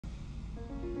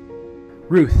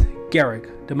Ruth, Gehrig,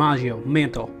 DiMaggio,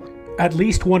 Mantle. At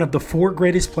least one of the 4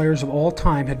 greatest players of all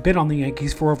time had been on the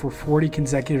Yankees for over 40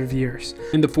 consecutive years.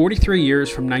 In the 43 years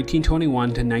from 1921 to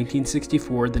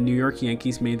 1964, the New York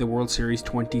Yankees made the World Series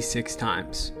 26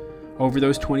 times. Over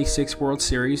those 26 World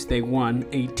Series, they won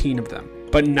 18 of them.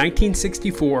 But in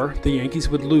 1964, the Yankees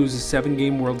would lose a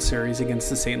 7-game World Series against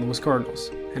the St. Louis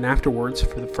Cardinals. And afterwards,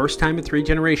 for the first time in 3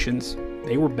 generations,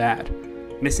 they were bad.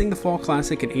 Missing the Fall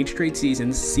Classic in 8 straight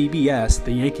seasons, CBS,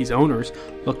 the Yankees owners,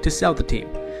 looked to sell the team.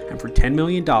 And for $10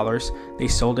 million, they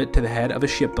sold it to the head of a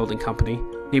shipbuilding company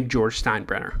named George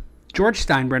Steinbrenner. George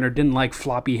Steinbrenner didn't like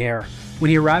floppy hair. When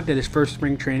he arrived at his first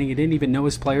spring training, he didn't even know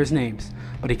his players' names,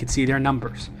 but he could see their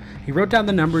numbers. He wrote down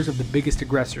the numbers of the biggest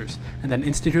aggressors, and then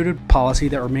instituted a policy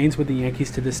that remains with the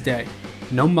Yankees to this day.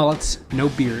 No mullets, no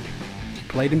beard. If you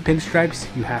played in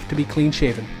pinstripes, you have to be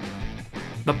clean-shaven.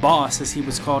 The boss, as he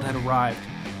was called, had arrived,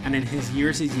 and in his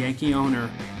years as Yankee owner,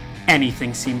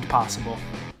 anything seemed possible.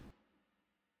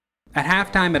 At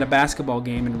halftime at a basketball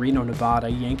game in Reno, Nevada,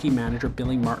 Yankee manager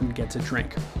Billy Martin gets a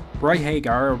drink. Roy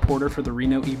Hagar, a reporter for the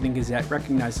Reno Evening Gazette,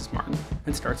 recognizes Martin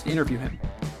and starts to interview him.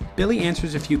 Billy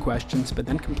answers a few questions, but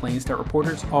then complains that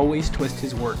reporters always twist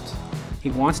his words. He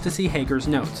wants to see Hagar's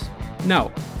notes.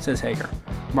 No, says Hagar.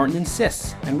 Martin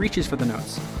insists and reaches for the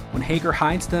notes. When Hagar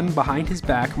hides them behind his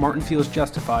back, Martin feels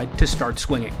justified to start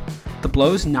swinging. The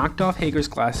blows knocked off Hagar's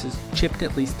glasses, chipped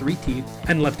at least 3 teeth,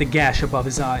 and left a gash above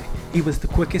his eye. He was the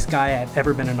quickest guy I had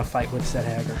ever been in a fight with, said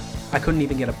Hagar. I couldn't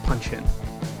even get a punch in.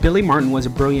 Billy Martin was a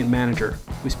brilliant manager.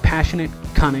 He was passionate,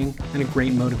 cunning, and a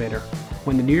great motivator.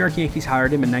 When the New York Yankees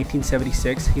hired him in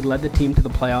 1976, he led the team to the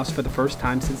playoffs for the first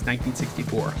time since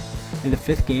 1964. In the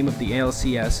 5th game of the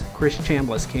ALCS, Chris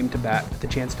Chambliss came to bat with the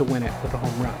chance to win it with a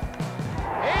home run.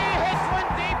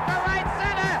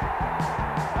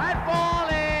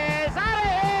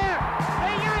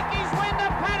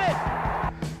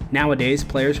 Nowadays,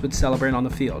 players would celebrate on the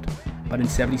field, but in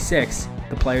 '76,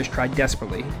 the players tried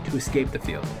desperately to escape the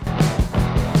field.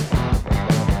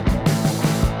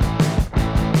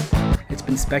 It's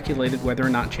been speculated whether or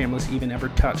not Chambliss even ever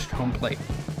touched home plate.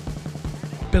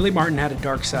 Billy Martin had a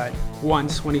dark side.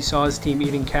 Once, when he saw his team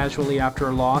eating casually after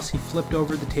a loss, he flipped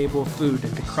over the table of food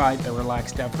and decried their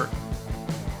relaxed effort.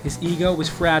 His ego was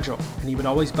fragile, and he would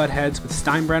always butt heads with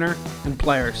Steinbrenner and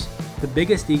players. The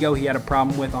biggest ego he had a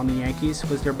problem with on the Yankees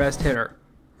was their best hitter,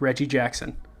 Reggie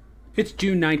Jackson. It's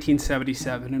June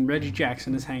 1977, and Reggie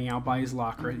Jackson is hanging out by his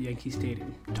locker at Yankee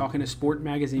Stadium, talking to Sport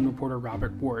magazine reporter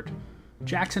Robert Ward.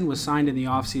 Jackson was signed in the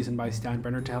offseason by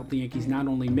Steinbrenner to help the Yankees not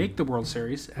only make the World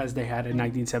Series, as they had in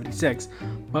 1976,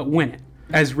 but win it,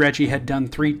 as Reggie had done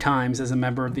 3 times as a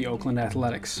member of the Oakland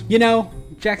Athletics. You know,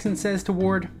 Jackson says to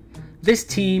Ward, this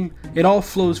team, it all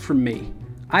flows from me.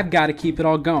 I've got to keep it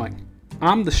all going.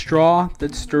 I'm the straw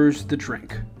that stirs the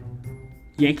drink.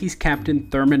 Yankees captain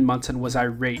Thurman Munson was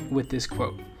irate with this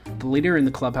quote. The leader in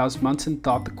the clubhouse, Munson,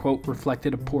 thought the quote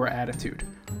reflected a poor attitude.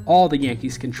 All the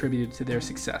Yankees contributed to their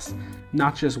success,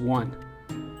 not just one.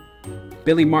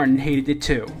 Billy Martin hated it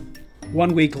too.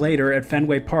 1 week later at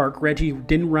Fenway Park, Reggie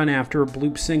didn't run after a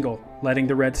bloop single, letting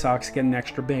the Red Sox get an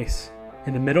extra base.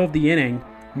 In the middle of the inning,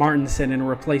 Martin sent in a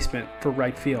replacement for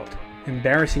right field,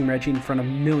 embarrassing Reggie in front of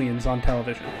millions on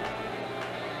television.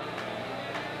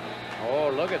 Oh,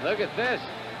 look at this.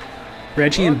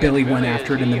 Reggie and Billy went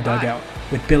after it in the dugout,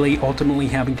 with Billy ultimately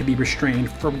having to be restrained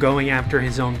from going after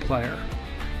his own player.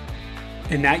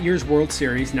 In that year's World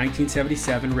Series,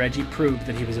 1977, Reggie proved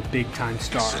that he was a big-time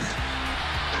star.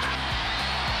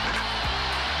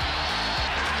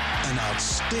 An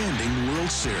outstanding World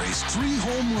Series, 3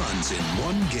 home runs in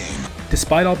 1 game.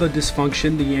 Despite all the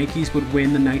dysfunction, the Yankees would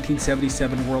win the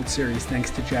 1977 World Series thanks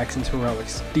to Jackson's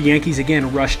heroics. The Yankees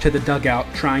again rushed to the dugout,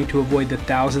 trying to avoid the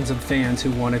thousands of fans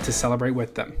who wanted to celebrate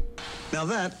with them. Now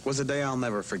that was a day I'll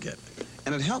never forget,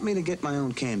 and it helped me to get my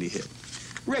own candy hit.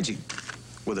 Reggie,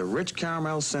 with a rich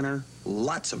caramel center,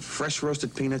 lots of fresh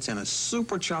roasted peanuts, and a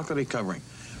super chocolatey covering.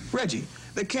 Reggie,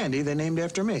 the candy they named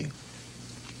after me.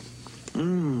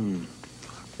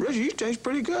 Reggie, you taste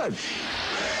pretty good.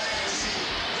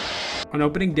 On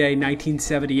opening day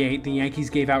 1978, the Yankees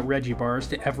gave out Reggie bars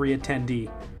to every attendee.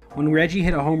 When Reggie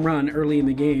hit a home run early in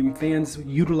the game, fans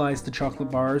utilized the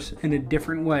chocolate bars in a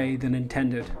different way than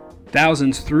intended.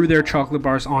 Thousands threw their chocolate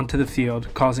bars onto the field,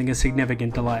 causing a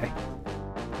significant delay.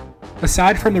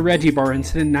 Aside from the Reggie bar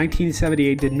incident,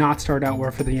 1978 did not start out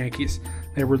well for the Yankees.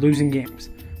 They were losing games.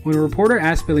 When a reporter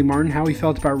asked Billy Martin how he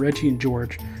felt about Reggie and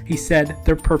George, he said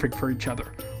they're perfect for each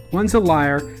other. One's a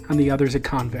liar and the other's a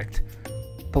convict.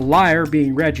 The liar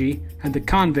being Reggie and the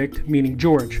convict meaning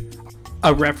George.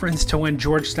 A reference to when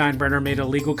George Steinbrenner made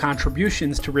illegal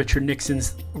contributions to Richard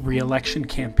Nixon's re-election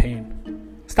campaign.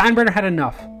 Steinbrenner had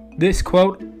enough. This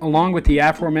quote, along with the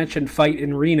aforementioned fight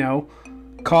in Reno,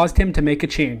 caused him to make a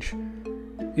change.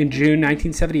 In June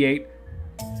 1978,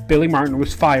 Billy Martin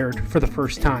was fired for the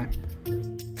first time.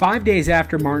 5 days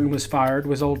after Martin was fired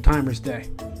was Old Timers Day.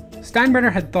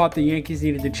 Steinbrenner had thought the Yankees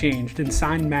needed to change and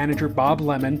signed manager Bob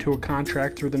Lemon to a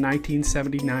contract through the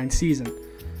 1979 season.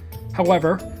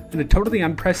 However, in a totally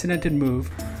unprecedented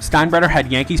move, Steinbrenner had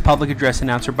Yankees public address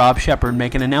announcer Bob Shepard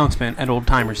make an announcement at Old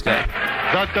Timers Day.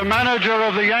 That the manager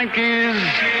of the Yankees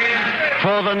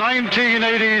for the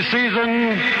 1980 season,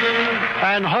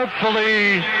 and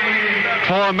hopefully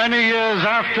for many years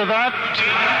after that,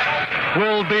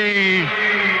 will be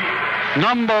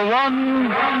number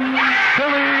 1,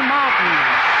 Billy Martin.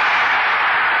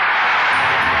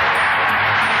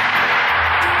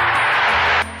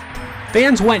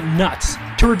 Fans went nuts.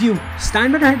 To review,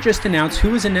 Steinbrenner had just announced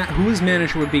who his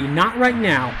manager would be, not right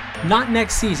now, not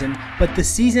next season, but the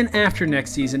season after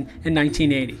next season in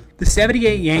 1980. The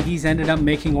 '78 Yankees ended up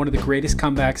making one of the greatest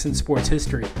comebacks in sports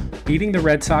history, beating the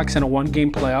Red Sox in a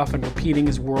one-game playoff and repeating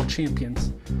as world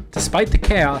champions. Despite the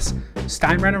chaos,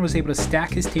 Steinbrenner was able to stack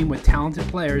his team with talented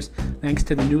players thanks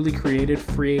to the newly created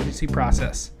free agency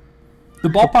process. The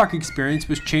ballpark experience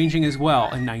was changing as well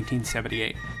in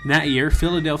 1978. That year,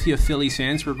 Philadelphia Phillies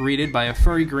fans were greeted by a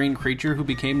furry green creature who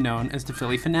became known as the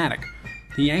Philly Fanatic.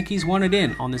 The Yankees wanted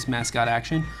in on this mascot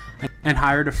action and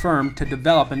hired a firm to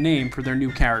develop a name for their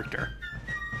new character.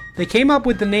 They came up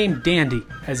with the name Dandy,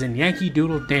 as in Yankee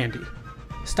Doodle Dandy.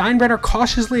 Steinbrenner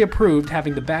cautiously approved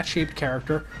having the bat-shaped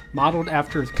character, modeled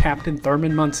after Captain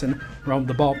Thurman Munson, roam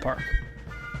the ballpark.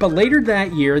 But later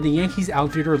that year, the Yankees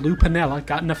outfielder Lou Piniella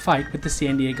got in a fight with the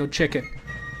San Diego Chicken.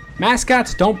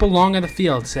 "Mascots don't belong on the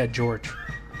field," said George.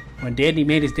 When Dandy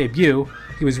made his debut,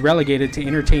 he was relegated to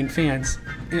entertain fans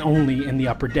only in the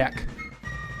upper deck.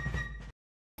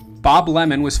 Bob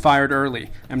Lemon was fired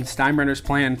early, and Steinbrenner's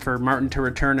plan for Martin to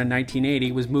return in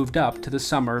 1980 was moved up to the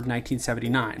summer of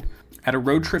 1979. At a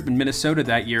road trip in Minnesota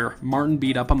that year, Martin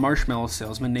beat up a marshmallow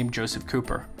salesman named Joseph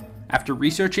Cooper. After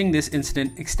researching this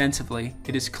incident extensively,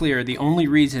 it is clear the only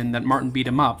reason that Martin beat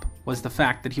him up was the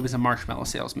fact that he was a marshmallow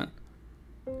salesman.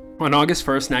 On August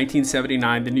 1st,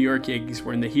 1979, the New York Yankees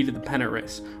were in the heat of the pennant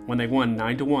race when they won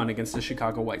 9-1 against the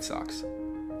Chicago White Sox.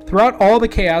 Throughout all the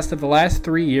chaos of the last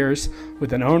 3 years,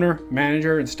 with an owner,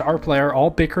 manager, and star player all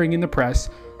bickering in the press,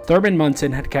 Thurman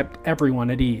Munson had kept everyone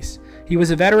at ease. He was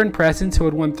a veteran presence who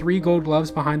had won 3 Gold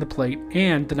Gloves behind the plate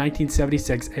and the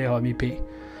 1976 AL MVP.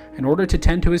 In order to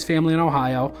tend to his family in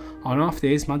Ohio, on off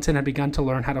days, Munson had begun to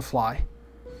learn how to fly.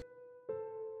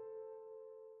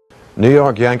 New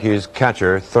York Yankees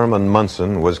catcher Thurman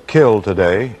Munson was killed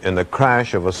today in the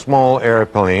crash of a small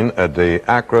airplane at the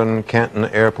Akron-Canton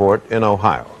Airport in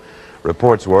Ohio.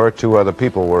 Reports were 2 other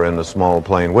people were in the small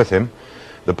plane with him.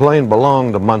 The plane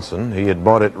belonged to Munson. He had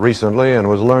bought it recently and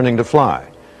was learning to fly.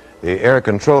 The air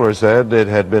controller said it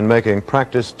had been making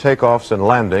practice takeoffs and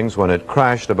landings when it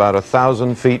crashed about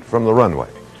 1,000 feet from the runway.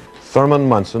 Thurman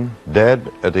Munson,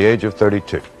 dead at the age of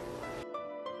 32.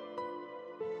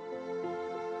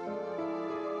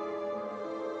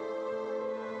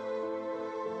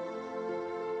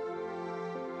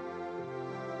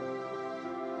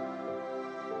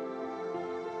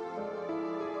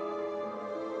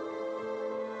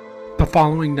 The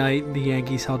following night, the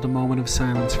Yankees held a moment of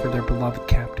silence for their beloved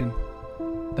captain.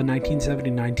 The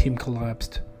 1979 team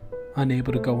collapsed,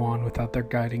 unable to go on without their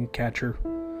guiding catcher.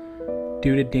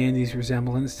 Due to Dandy's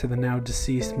resemblance to the now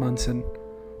deceased Munson,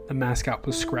 the mascot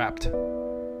was scrapped.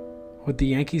 With the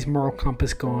Yankees' moral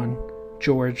compass gone,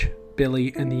 George,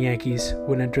 Billy, and the Yankees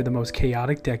would enter the most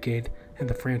chaotic decade in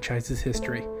the franchise's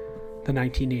history, the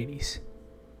 1980s.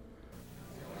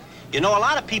 You know, a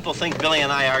lot of people think Billy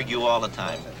and I argue all the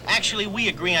time. Actually, we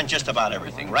agree on just about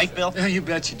everything, right, Bill? Yeah, you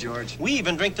betcha, George. We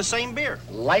even drink the same beer.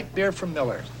 Light beer from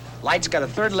Miller. Light's got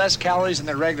 1/3 less calories than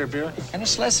the regular beer, and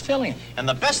it's less filling. And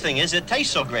the best thing is it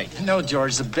tastes so great. No,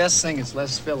 George, the best thing is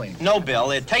less filling. No,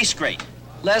 Bill, it tastes great.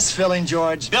 Less filling,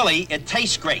 George. Billy, it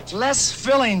tastes great. Less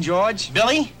filling, George.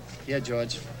 Billy? Yeah,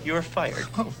 George. You're fired.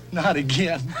 Oh, not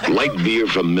again. Light beer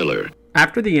from Miller.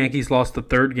 After the Yankees lost the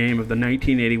 3rd game of the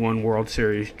 1981 World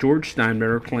Series, George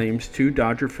Steinbrenner claims 2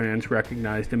 Dodger fans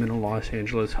recognized him in a Los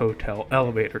Angeles hotel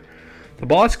elevator. The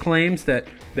boss claims that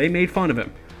they made fun of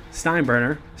him.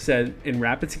 Steinbrenner said in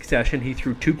rapid succession he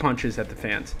threw 2 punches at the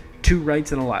fans, 2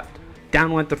 rights and a left.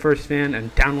 Down went the first fan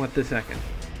and down went the second.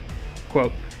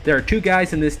 Quote, "There are 2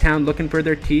 guys in this town looking for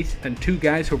their teeth and 2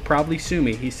 guys who'll probably sue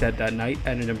me," he said that night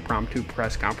at an impromptu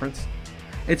press conference.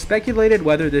 It's speculated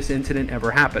whether this incident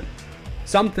ever happened.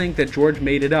 Some think that George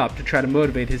made it up to try to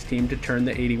motivate his team to turn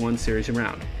the '81 series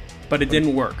around. But it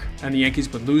didn't work, and the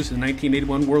Yankees would lose the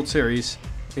 1981 World Series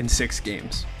in 6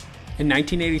 games. In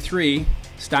 1983,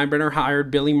 Steinbrenner hired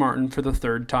Billy Martin for the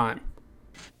 3rd time.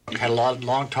 I had a lot of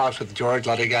long talks with George. A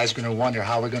lot of guys are going to wonder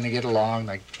how we're going to get along.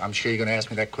 Like, I'm sure you're going to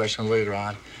ask me that question later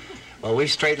on. Well,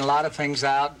 we've straightened a lot of things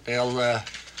out. They'll,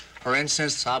 for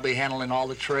instance, I'll be handling all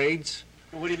the trades.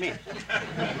 What do you mean?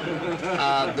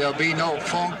 There'll be no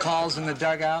phone calls in the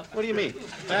dugout. What do you mean?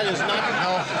 That is not,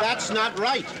 no, that's not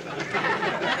right.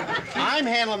 I'm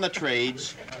handling the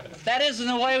trades. That isn't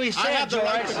the way we say I it, have the George.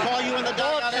 right to call you in the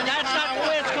dugout. And that's not the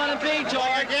way it's going to be, George.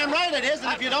 You're damn right it is,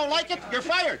 and if you don't like it, you're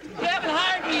fired. You haven't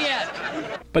hired me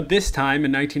yet. But this time,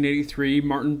 in 1983,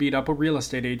 Martin beat up a real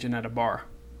estate agent at a bar.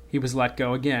 He was let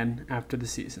go again after the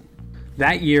season.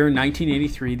 That year, in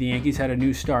 1983, the Yankees had a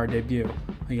new star debut,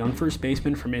 a young first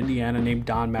baseman from Indiana named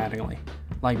Don Mattingly.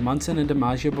 Like Munson and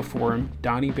DiMaggio before him,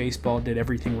 Donnie Baseball did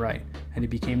everything right, and he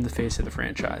became the face of the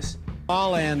franchise.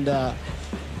 And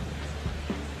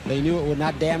they knew it would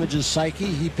not damage his psyche.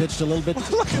 He pitched a little bit.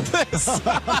 Look at this!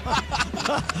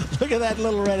 Look at that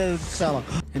little red-headed fellow.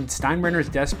 In Steinbrenner's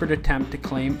desperate attempt to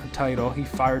claim a title, he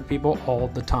fired people all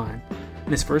the time.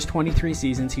 In his first 23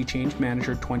 seasons, he changed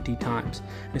manager 20 times.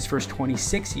 In his first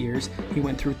 26 years, he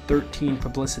went through 13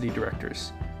 publicity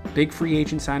directors. Big free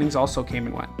agent signings also came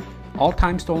and went.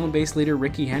 All-time stolen base leader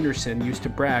Rickey Henderson used to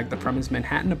brag that from his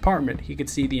Manhattan apartment, he could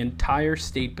see the entire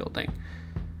State Building.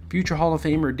 Future Hall of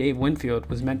Famer Dave Winfield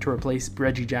was meant to replace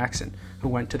Reggie Jackson, who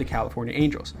went to the California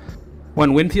Angels.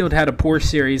 When Winfield had a poor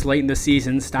series late in the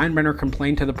season, Steinbrenner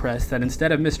complained to the press that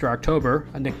instead of Mr. October,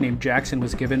 a nickname Jackson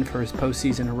was given for his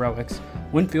postseason heroics,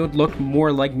 Winfield looked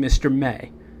more like Mr.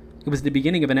 May. It was the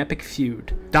beginning of an epic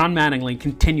feud. Don Mattingly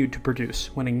continued to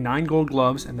produce, winning 9 Gold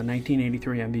Gloves and the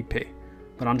 1983 MVP.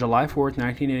 But on July 4,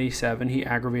 1987, he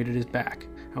aggravated his back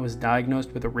and was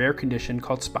diagnosed with a rare condition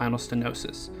called spinal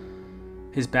stenosis.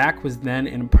 His back was then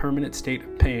in a permanent state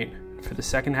of pain, and for the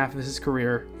second half of his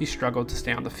career, he struggled to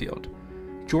stay on the field.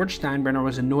 George Steinbrenner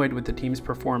was annoyed with the team's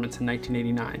performance in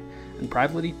 1989, and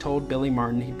privately told Billy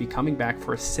Martin he'd be coming back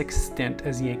for a 6th stint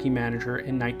as Yankee manager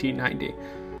in 1990.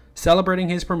 Celebrating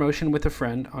his promotion with a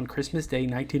friend, on Christmas Day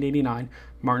 1989,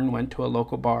 Martin went to a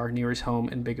local bar near his home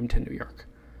in Binghamton, New York.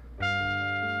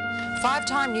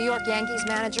 5-time New York Yankees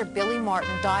manager Billy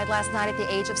Martin died last night at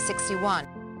the age of 61.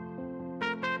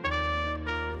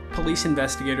 Police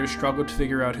investigators struggled to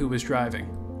figure out who was driving,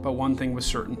 but one thing was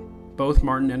certain. Both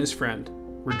Martin and his friend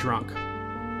were drunk.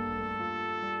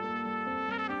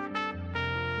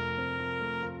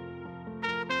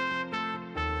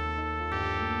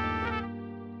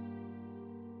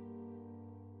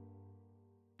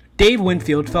 Dave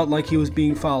Winfield felt like he was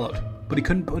being followed, but he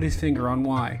couldn't put his finger on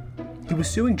why. He was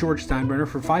suing George Steinbrenner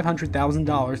for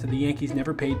 $500,000 that the Yankees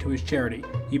never paid to his charity,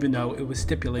 even though it was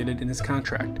stipulated in his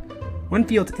contract.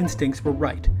 Winfield's instincts were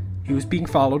right. He was being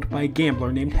followed by a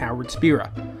gambler named Howard Spira,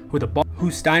 who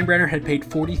Steinbrenner had paid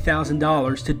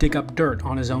 $40,000 to dig up dirt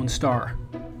on his own star.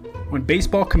 When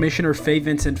baseball commissioner Fay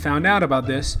Vincent found out about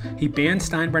this, he banned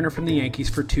Steinbrenner from the Yankees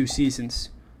for 2 seasons.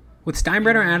 With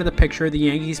Steinbrenner out of the picture, the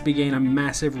Yankees began a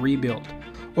massive rebuild,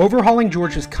 overhauling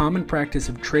George's common practice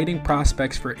of trading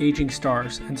prospects for aging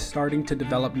stars and starting to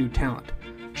develop new talent.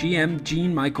 GM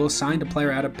Gene Michaels signed a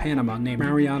player out of Panama named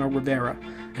Mariano Rivera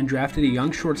and drafted a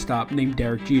young shortstop named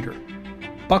Derek Jeter.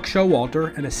 Buck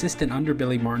Showalter, an assistant under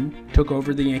Billy Martin, took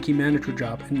over the Yankee manager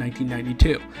job in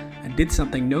 1992 and did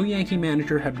something no Yankee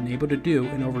manager had been able to do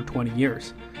in over 20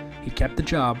 years. He kept the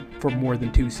job for more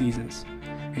than 2 seasons.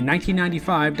 In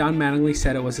 1995, Don Mattingly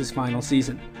said it was his final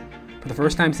season. For the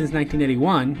first time since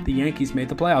 1981, the Yankees made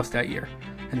the playoffs that year,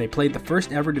 and they played the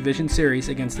first ever division series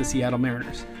against the Seattle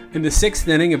Mariners. In the 6th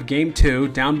inning of Game 2,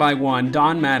 down by 1,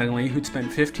 Don Mattingly, who'd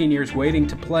spent 15 years waiting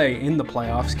to play in the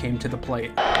playoffs, came to the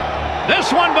plate.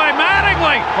 This one by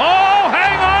Mattingly. Oh,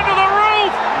 hang on to the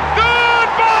roof.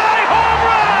 Goodbye, home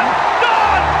run.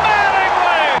 Don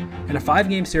Mattingly. In a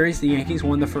 5-game series, the Yankees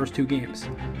won the first 2 games,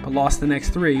 but lost the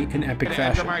next 3 in epic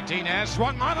fashion. Martinez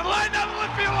swung on the line down the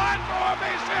left field line for a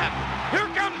base hit. Here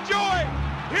comes Joy.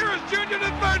 Here is Junior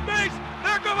to third base.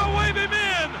 They're going to wave him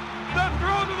in. The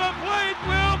throw to the plate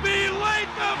will be late.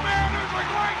 The Mariners are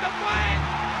going to play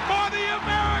for the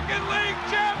American League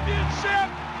Championship.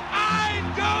 I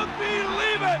don't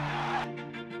believe it.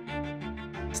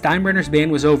 Steinbrenner's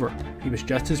ban was over. He was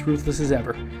just as ruthless as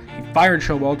ever. He fired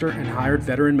Showalter and hired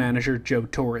veteran manager Joe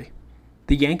Torre.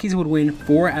 The Yankees would win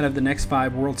 4 out of the next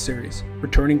 5 World Series,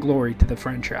 returning glory to the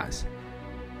franchise.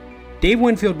 Dave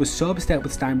Winfield was so upset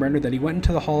with Steinbrenner that he went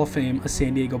into the Hall of Fame a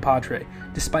San Diego Padre,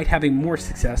 despite having more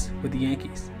success with the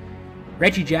Yankees.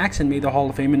 Reggie Jackson made the Hall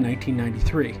of Fame in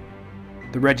 1993.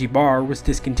 The Reggie Bar was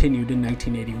discontinued in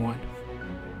 1981.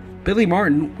 Billy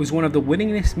Martin was one of the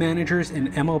winningest managers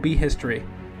in MLB history,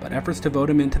 but efforts to vote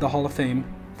him into the Hall of Fame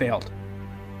failed.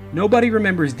 Nobody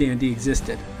remembers Dandy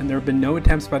existed, and there have been no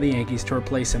attempts by the Yankees to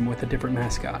replace him with a different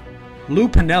mascot. Lou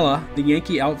Piniella, the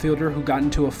Yankee outfielder who got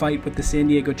into a fight with the San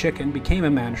Diego Chicken, became a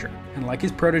manager, and like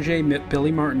his protege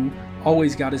Billy Martin,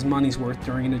 always got his money's worth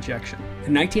during an ejection.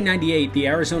 In 1998, the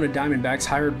Arizona Diamondbacks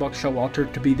hired Buck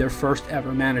Showalter to be their first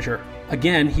ever manager.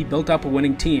 Again, he built up a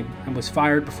winning team and was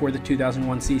fired before the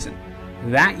 2001 season.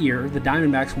 That year, the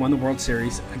Diamondbacks won the World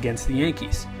Series against the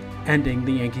Yankees, ending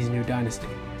the Yankees' new dynasty.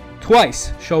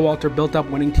 Twice, Showalter built up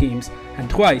winning teams, and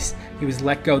twice, he was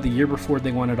let go the year before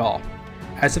they won it all.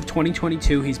 As of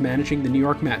 2022, he's managing the New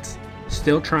York Mets,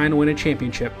 still trying to win a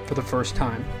championship for the first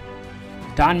time.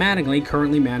 Don Mattingly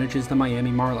currently manages the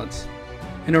Miami Marlins.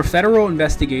 In a federal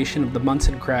investigation of the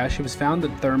Munson crash, it was found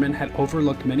that Thurman had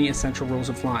overlooked many essential rules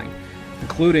of flying,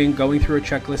 including going through a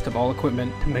checklist of all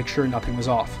equipment to make sure nothing was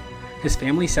off. His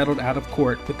family settled out of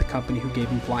court with the company who gave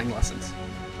him flying lessons.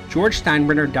 George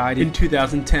Steinbrenner died in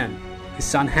 2010. His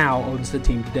son Hal owns the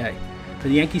team today. For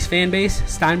the Yankees fan base,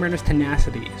 Steinbrenner's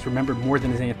tenacity is remembered more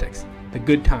than his antics. The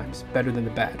good times better than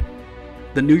the bad.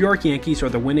 The New York Yankees are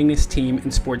the winningest team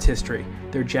in sports history.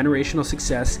 Their generational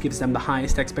success gives them the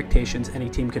highest expectations any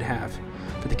team could have.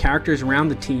 For the characters around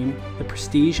the team, the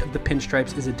prestige of the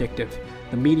pinstripes is addictive.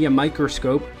 The media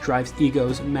microscope drives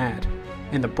egos mad.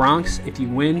 In the Bronx, if you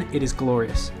win, it is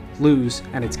glorious. Lose,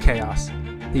 and it's chaos.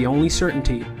 The only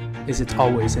certainty is it's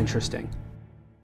always interesting.